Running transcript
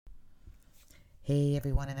Hey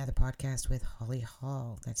everyone, another podcast with Holly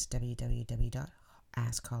Hall. That's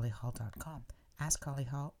www.askhollyhall.com. Ask Holly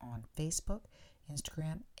Hall on Facebook,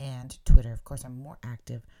 Instagram, and Twitter. Of course, I'm more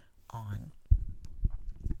active on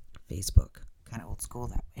Facebook. Kind of old school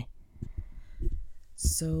that way.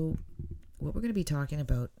 So, what we're going to be talking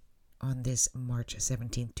about on this March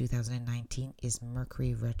 17th, 2019 is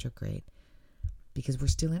Mercury retrograde. Because we're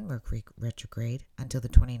still in Mercury retrograde until the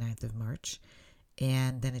 29th of March.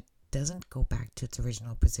 And then it doesn't go back to its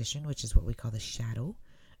original position, which is what we call the shadow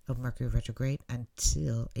of Mercury retrograde,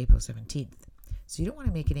 until April 17th. So you don't want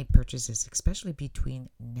to make any purchases, especially between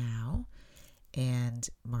now and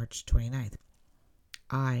March 29th.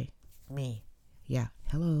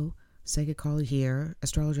 Hello, Psychic Holly here,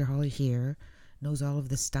 Astrologer Holly here, knows all of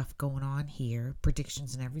this stuff going on here,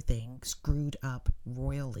 predictions and everything, screwed up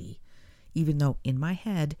royally, even though in my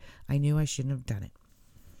head I knew I shouldn't have done it.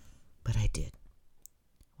 But I did.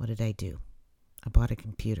 What did I do? I bought a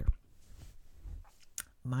computer.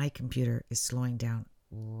 My computer is slowing down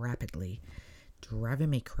rapidly, driving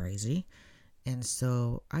me crazy. And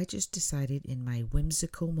so I just decided in my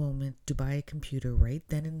whimsical moment to buy a computer right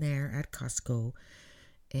then and there at Costco.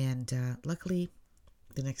 And luckily,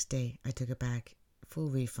 the next day I took it back, full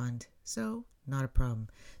refund. So not a problem.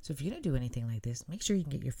 So if you're going to do anything like this, make sure you can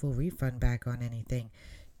get your full refund back on anything.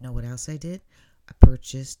 You know what else I did? I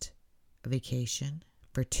purchased a vacation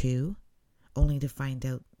for 2, only to find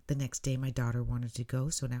out the next day my daughter wanted to go,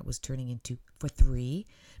 so now it was turning into for 3,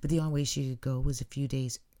 but the only way she could go was a few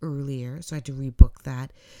days earlier, so I had to rebook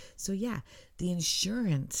that. So yeah, the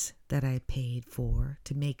insurance that I paid for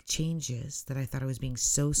to make changes that I thought I was being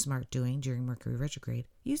so smart doing during Mercury retrograde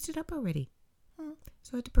used it up already,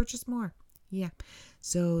 so I had to purchase more. Yeah,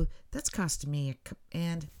 so that's costed me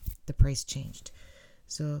and the price changed,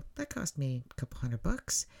 so that cost me a couple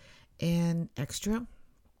 $100 and extra.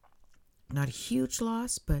 Not a huge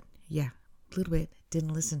loss, but yeah, a little bit.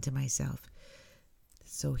 Didn't listen to myself.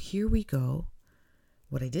 So here we go.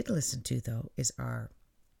 What I did listen to, though, is our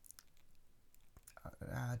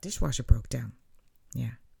dishwasher broke down.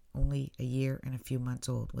 Yeah, only a year and a few months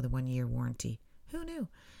old with a 1-year warranty. Who knew?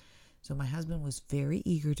 So my husband was very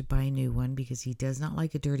eager to buy a new one because he does not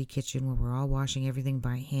like a dirty kitchen where we're all washing everything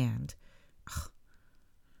by hand. Ugh,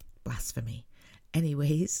 blasphemy.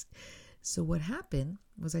 Anyways, so what happened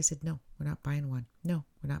was I said, no, we're not buying one. No,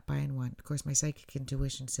 we're not buying one. Of course, my psychic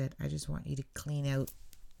intuition said, I just want you to clean out.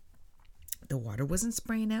 The water wasn't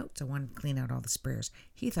spraying out, so I wanted to clean out all the sprayers.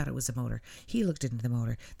 He thought it was the motor. He looked into the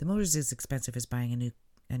motor. The motor's as expensive as buying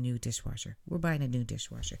a new dishwasher. We're buying a new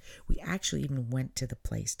dishwasher. We actually even went to the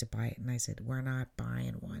place to buy it, and I said, we're not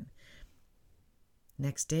buying one.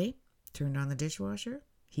 Next day, turned on the dishwasher.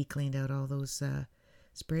 He cleaned out all those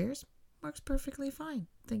sprayers. Works perfectly fine.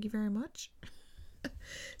 Thank you very much.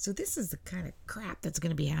 So this is the kind of crap that's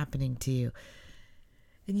going to be happening to you.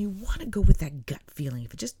 And you want to go with that gut feeling.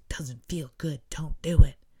 If it just doesn't feel good, don't do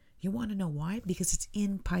it. You want to know why? Because it's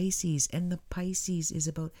in Pisces. And the Pisces is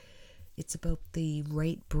about the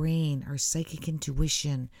right brain, our psychic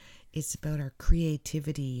intuition. It's about our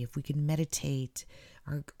creativity. If we can meditate,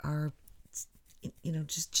 our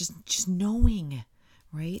just knowing,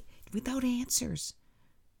 right? Without answers.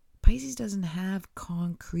 Pisces doesn't have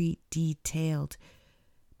concrete, detailed,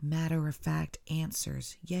 matter-of-fact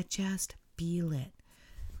answers. You just feel it.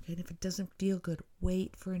 Okay, and if it doesn't feel good,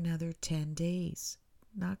 wait for another 10 days.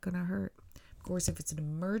 Not going to hurt. Of course, if it's an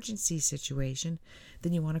emergency situation,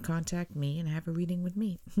 then you want to contact me and have a reading with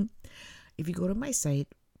me. If you go to my site,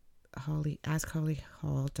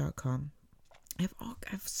 askhollyhall.com, I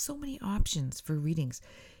have so many options for readings.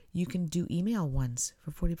 You can do email ones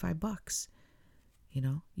for $45.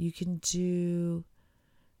 You can do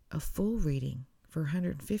a full reading for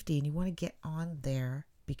 $150, and you want to get on there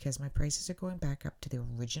because my prices are going back up to the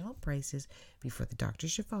original prices before the Dr.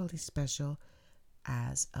 Shefali special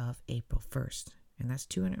as of April 1st, and that's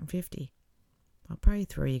 $250. I'll probably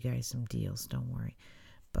throw you guys some deals, don't worry,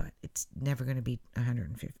 but it's never going to be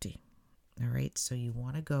 $150. All right, so you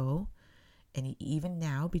want to go, and even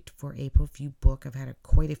now before April, if you book, I've had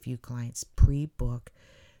quite a few clients pre-book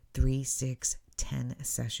 3, 6, 10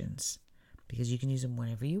 sessions because you can use them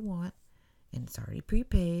whenever you want and it's already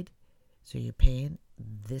prepaid, so you're paying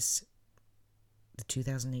the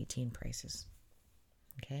 2018 prices.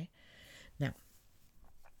 Okay, now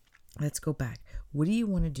let's go back. What do you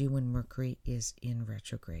want to do when Mercury is in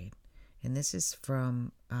retrograde? And this is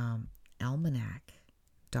from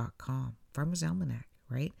almanac.com, Farmer's Almanac,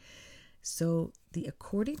 right? So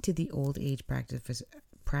according to the old age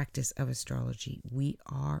practice of astrology, we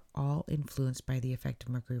are all influenced by the effect of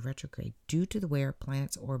Mercury retrograde. Due to the way our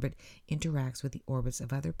planet's orbit interacts with the orbits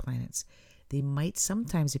of other planets, they might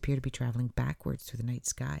sometimes appear to be traveling backwards through the night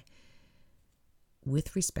sky.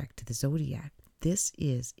 With respect to the zodiac, this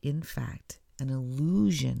is, in fact, an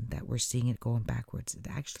illusion that we're seeing it going backwards. It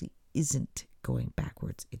actually isn't going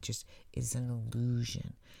backwards. It just is an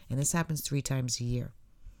illusion. And this happens 3 times a year.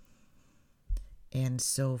 And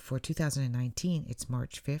so for 2019, it's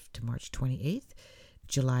March 5th to March 28th,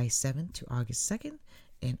 July 7th to August 2nd,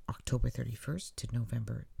 and October 31st to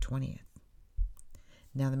November 20th.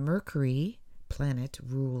 Now, the Mercury planet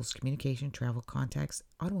rules communication, travel, contacts,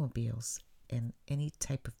 automobiles, and any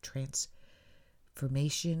type of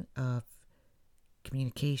transformation of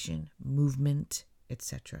communication, movement,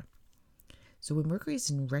 etc. So when Mercury is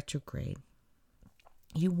in retrograde,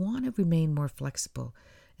 you want to remain more flexible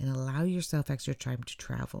and allow yourself extra time to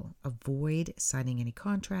travel. Avoid signing any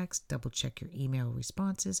contracts, double check your email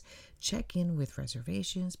responses, check in with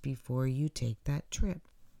reservations before you take that trip.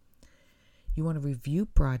 You want to review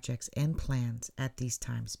projects and plans at these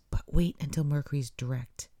times, but wait until Mercury's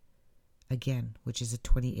direct again, which is the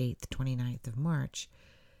 28th, 29th of March,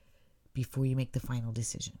 before you make the final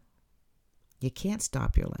decision. You can't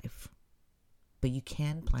stop your life, but you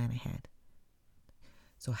can plan ahead.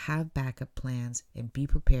 So have backup plans and be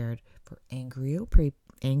prepared for angrier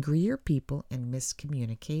people and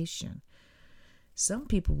miscommunication. Some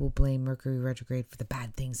people will blame Mercury retrograde for the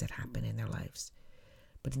bad things that happen in their lives.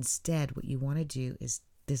 But instead, what you want to do is,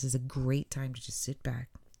 this is a great time to just sit back,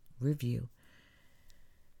 review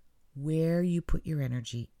where you put your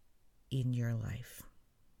energy in your life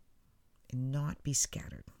and not be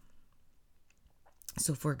scattered.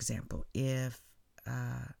 So, for example, if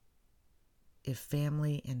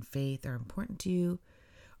family and faith are important to you,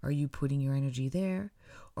 are you putting your energy there,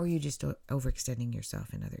 or are you just overextending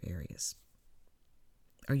yourself in other areas?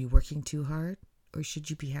 Are you working too hard, or should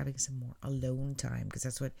you be having some more alone time? Because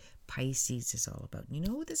that's what Pisces is all about. You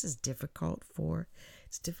know who this is difficult for?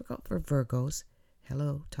 It's difficult for Virgos.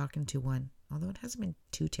 Hello, talking to one, although it hasn't been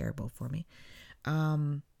too terrible for me.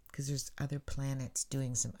 Because there's other planets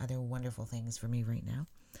doing some other wonderful things for me right now.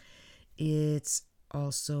 It's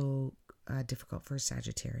also difficult for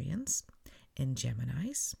Sagittarians and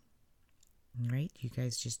Geminis, right? You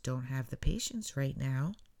guys just don't have the patience right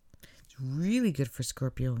now. It's really good for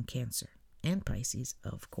Scorpio and Cancer and Pisces,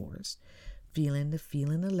 of course. Feeling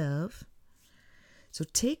the love. So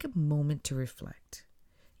take a moment to reflect.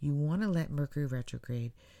 You want to let Mercury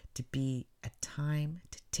retrograde to be a time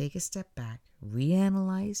to take a step back,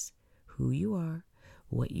 reanalyze who you are,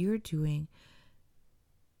 what you're doing,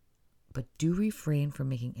 but do refrain from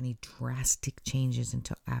making any drastic changes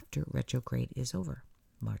until after retrograde is over,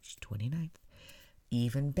 March 29th.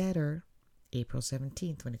 Even better, April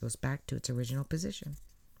 17th, when it goes back to its original position.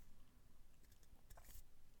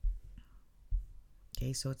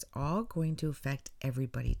 Okay, so it's all going to affect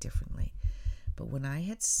everybody differently. But when I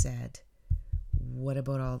had said, what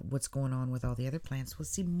about what's going on with all the other planets? Well,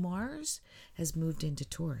 see, Mars has moved into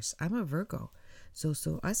Taurus. I'm a Virgo. So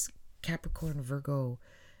us Capricorn, Virgo,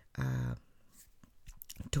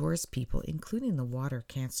 Taurus people, including the water,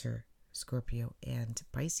 Cancer, Scorpio, and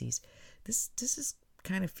Pisces, this is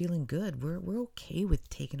kind of feeling good. We're okay with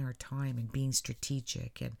taking our time and being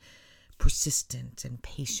strategic and persistent and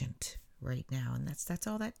patient right now. And that's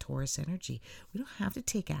all that Taurus energy. We don't have to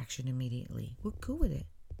take action immediately. We're cool with it.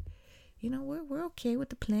 You know, we're okay with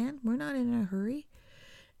the plan. We're not in a hurry.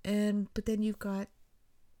 But then you've got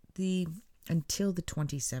until the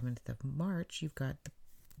 27th of March, you've got the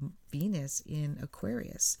Venus in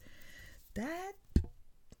Aquarius. That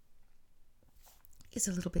is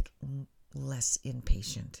a little bit less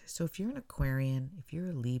impatient. So if you're an Aquarian, if you're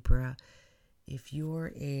a Libra, if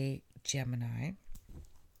you're a Gemini,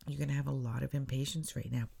 you're going to have a lot of impatience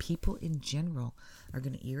right now. People in general are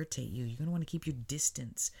going to irritate you. You're going to want to keep your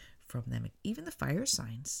distance from them. Even the fire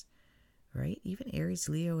signs, right? Even Aries,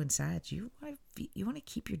 Leo, and Sag, you want to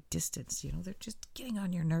keep your distance. You know, they're just getting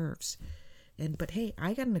on your nerves. But hey,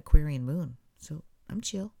 I got an Aquarian moon, so I'm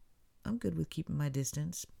chill. I'm good with keeping my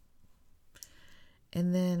distance.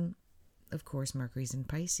 And then, of course, Mercury's in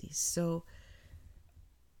Pisces. So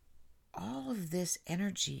all of this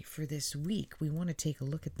energy for this week, we want to take a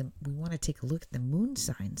look at the moon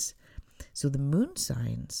signs. So the moon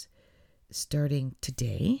signs, starting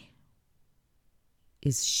today,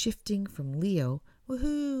 is shifting from Leo.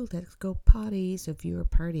 Woohoo, let's go potty. So if you were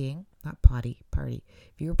partying, not potty, party.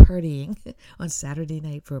 If you were partying on Saturday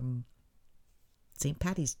night from St.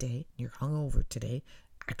 Paddy's Day, you're hungover today,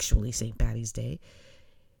 actually St. Paddy's Day,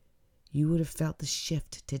 you would have felt the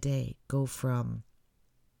shift today go from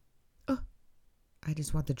I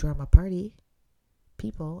just want the drama party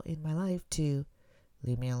people in my life to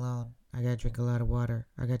leave me alone. I gotta drink a lot of water.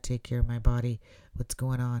 I gotta take care of my body. What's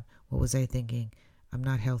going on? What was I thinking? I'm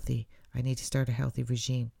not healthy. I need to start a healthy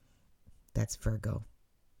regime. That's Virgo.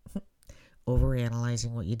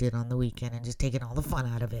 Overanalyzing what you did on the weekend and just taking all the fun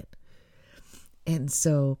out of it. And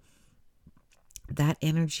so that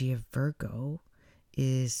energy of Virgo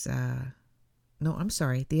is the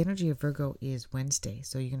energy of Virgo is Wednesday.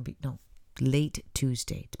 So you're going to be late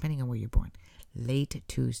Tuesday, depending on where you're born. Late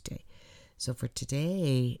Tuesday. So for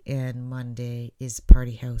today and Monday is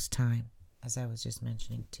party house time, as I was just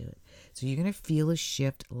mentioning to it. So you're going to feel a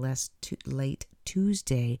shift late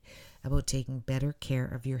Tuesday about taking better care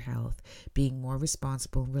of your health, being more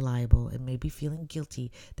responsible and reliable, and maybe feeling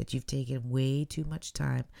guilty that you've taken way too much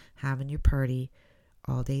time having your party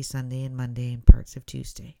all day Sunday and Monday and parts of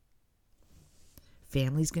Tuesday.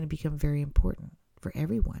 Family's going to become very important for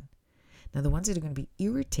everyone. Now, the ones that are going to be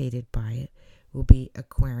irritated by it will be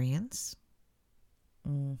Aquarians.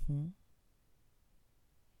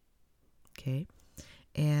 Okay.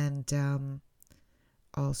 And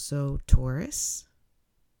also Taurus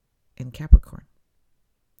and Capricorn.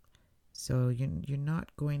 So you're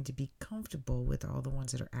not going to be comfortable with all the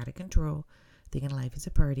ones that are out of control, thinking life is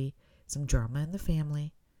a party, some drama in the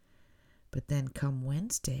family. But then come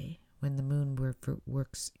Wednesday, when the moon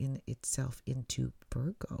works in itself into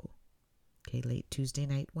Virgo, okay, late Tuesday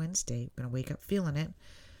night, Wednesday, we're going to wake up feeling it,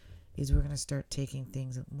 is we're going to start taking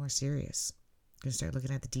things more serious. We're going to start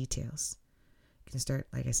looking at the details. We're going to start,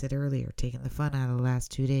 like I said earlier, taking the fun out of the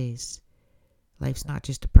last 2 days. Life's not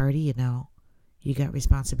just a party, you know. You got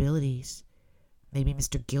responsibilities. Maybe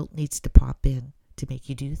Mr. Guilt needs to pop in to make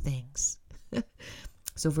you do things.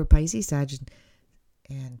 So for Pisces, Sagittarius,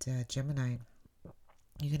 and Gemini,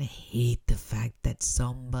 you're going to hate the fact that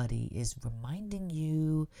somebody is reminding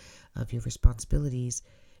you of your responsibilities.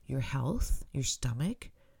 Your health, your stomach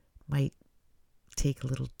might take a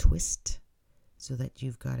little twist so that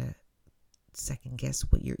you've got to second guess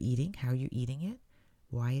what you're eating, how you're eating it,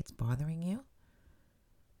 why it's bothering you.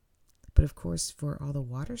 But of course, for all the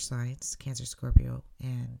water signs, Cancer, Scorpio,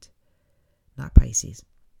 and not Pisces.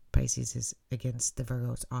 Pisces is against the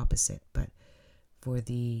Virgo's opposite. But for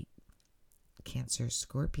the Cancer,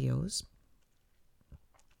 Scorpios,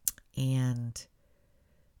 and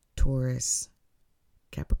Taurus,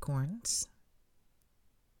 Capricorns,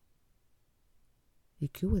 you're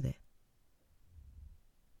cool with it.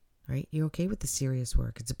 Right? You're okay with the serious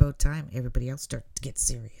work. It's about time everybody else starts to get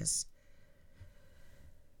serious.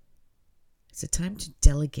 It's a time to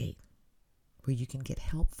delegate, where you can get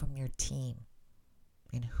help from your team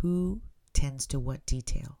and who tends to what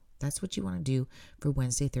detail. That's what you want to do for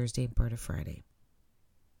Wednesday, Thursday, and part of Friday.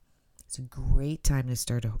 It's a great time to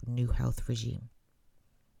start a new health regime.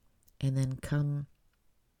 And then come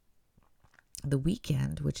the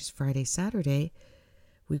weekend, which is Friday, Saturday,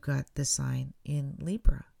 we've got the sign in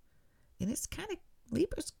Libra. And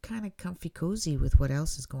Libra's kind of comfy cozy with what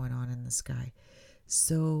else is going on in the sky.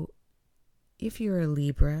 So if you're a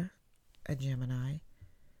Libra, a Gemini,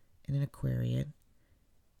 and an Aquarian,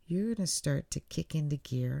 you're going to start to kick into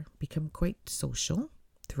gear, become quite social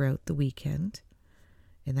throughout the weekend.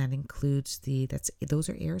 And that includes those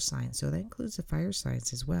are air signs, so that includes the fire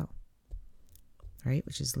signs as well. Right?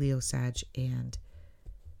 Which is Leo, Sag, and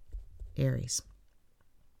Aries.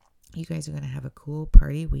 You guys are going to have a cool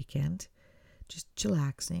party weekend, just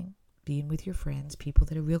chillaxing, being with your friends, people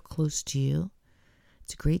that are real close to you.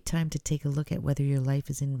 It's a great time to take a look at whether your life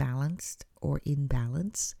is imbalanced or in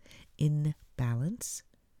balance. In balance.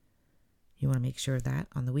 You want to make sure of that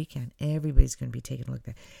on the weekend. Everybody's going to be taking a look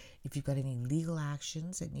at that. If you've got any legal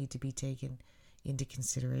actions that need to be taken into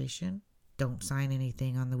consideration, don't sign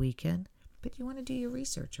anything on the weekend. But you want to do your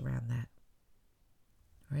research around that.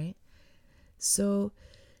 Right? So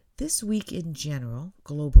this week in general,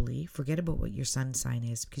 globally, forget about what your sun sign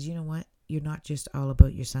is. Because you know what? You're not just all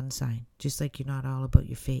about your sun sign. Just like you're not all about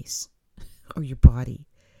your face or your body.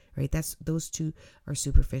 Right? Those two are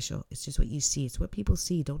superficial. It's just what you see. It's what people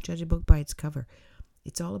see. Don't judge a book by its cover.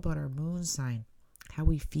 It's all about our moon sign, how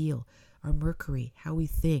we feel, our Mercury, how we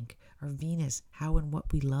think, our Venus, how and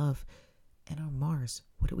what we love, and our Mars.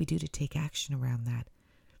 What do we do to take action around that?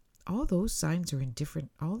 All those signs are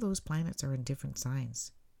all those planets are in different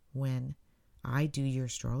signs. When I do your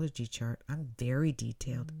astrology chart, I'm very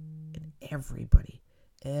detailed, and everybody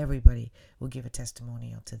will give a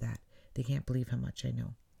testimonial to that. They can't believe how much I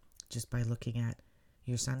know just by looking at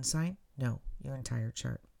your sun sign. No, your entire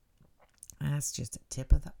chart. That's just a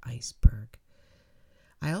tip of the iceberg.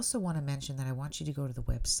 I also want to mention that I want you to go to the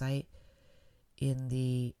website.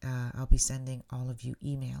 I'll be sending all of you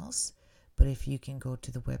emails, But if you can go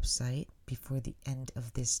to the website before the end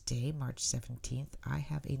of this day, March 17th, I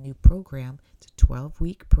have a new program. It's a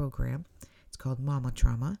 12-week program. It's called Mama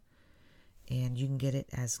Trauma, and you can get it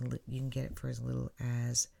for as little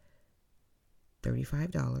as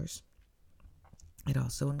 $35. It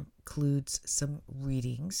also includes some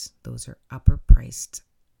readings. Those are upper priced,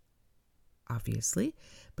 obviously,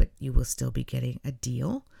 but you will still be getting a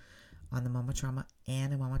deal on the Mama Trauma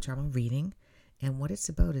and a Mama Trauma reading. And what it's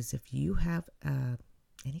about is if you have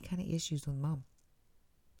any kind of issues with mom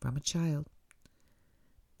from a child,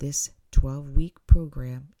 this 12-week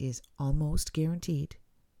program is almost guaranteed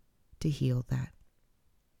to heal that.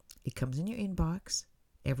 It comes in your inbox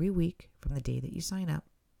every week from the day that you sign up.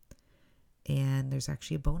 And there's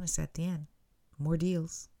actually a bonus at the end. More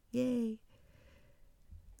deals. Yay.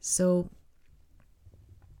 So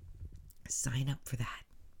sign up for that.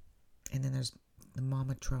 And then there's the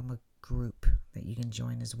Mama Trauma group that you can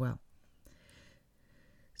join as well.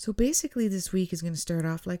 So basically this week is going to start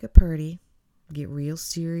off like a party, get real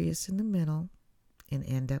serious in the middle, and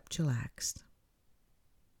end up chillaxed.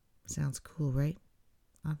 Sounds cool, right?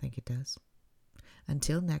 I think it does.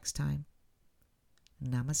 Until next time,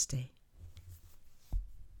 namaste.